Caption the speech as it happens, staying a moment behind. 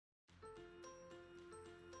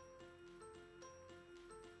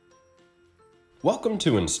Welcome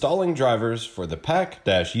to installing drivers for the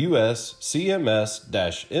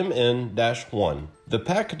PAC-USCMS-MN-1. The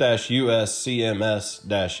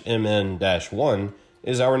PAC-USCMS-MN-1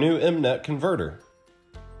 is our new MNet converter.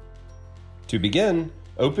 To begin,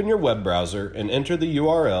 open your web browser and enter the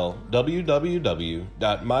URL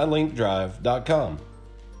www.mylinkdrive.com.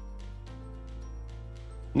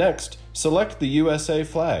 Next, select the USA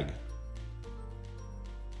flag.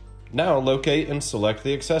 Now locate and select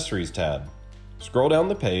the Accessories tab. Scroll down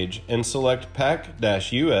the page and select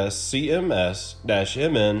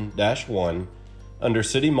PAC-USCMS-MN-1 under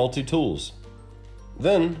City Multi-Tools.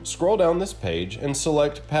 Then scroll down this page and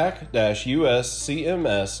select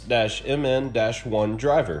PAC-USCMS-MN-1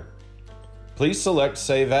 driver. Please select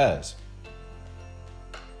Save As.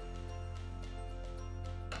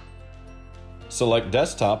 Select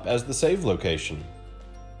Desktop as the save location.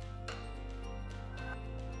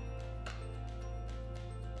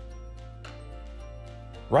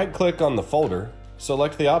 Right-click on the folder,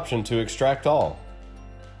 select the option to extract all.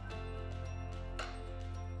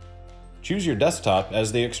 Choose your desktop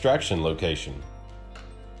as the extraction location.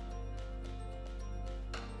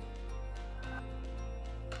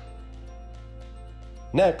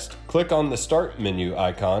 Next, click on the Start menu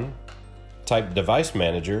icon, type Device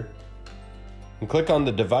Manager, and click on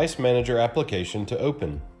the Device Manager application to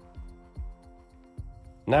open.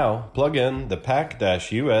 Now, plug in the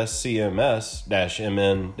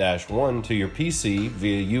PAC-USCMS-MN-1 to your PC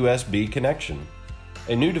via USB connection.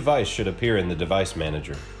 A new device should appear in the Device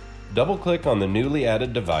Manager. Double-click on the newly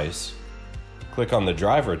added device, click on the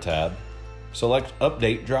Driver tab, select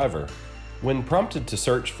Update Driver. When prompted to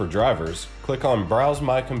search for drivers, click on Browse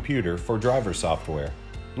My Computer for driver software.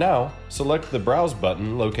 Now, select the Browse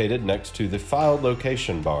button located next to the File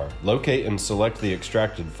Location bar. Locate and select the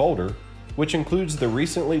extracted folder, which includes the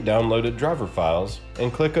recently downloaded driver files,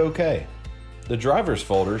 and click OK. The drivers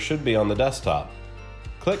folder should be on the desktop.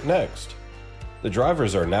 Click Next. The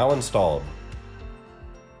drivers are now installed.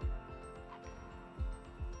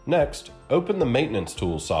 Next, open the Maintenance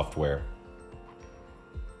Tools software.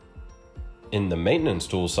 In the Maintenance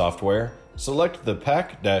Tools software, select the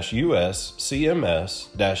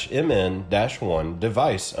PAC-USCMS-MN-1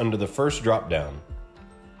 device under the first drop-down.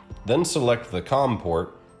 Then select the COM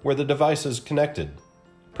port where the device is connected.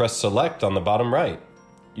 Press Select on the bottom right.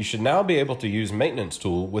 You should now be able to use Maintenance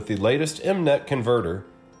Tool with the latest MNet converter,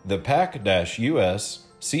 the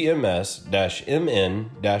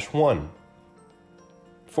PAC-USCMS-MN-1.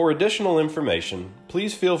 For additional information,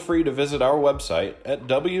 please feel free to visit our website at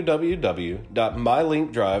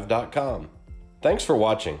www.mylinkdrive.com. Thanks for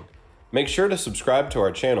watching. Make sure to subscribe to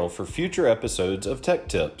our channel for future episodes of Tech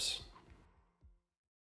Tips.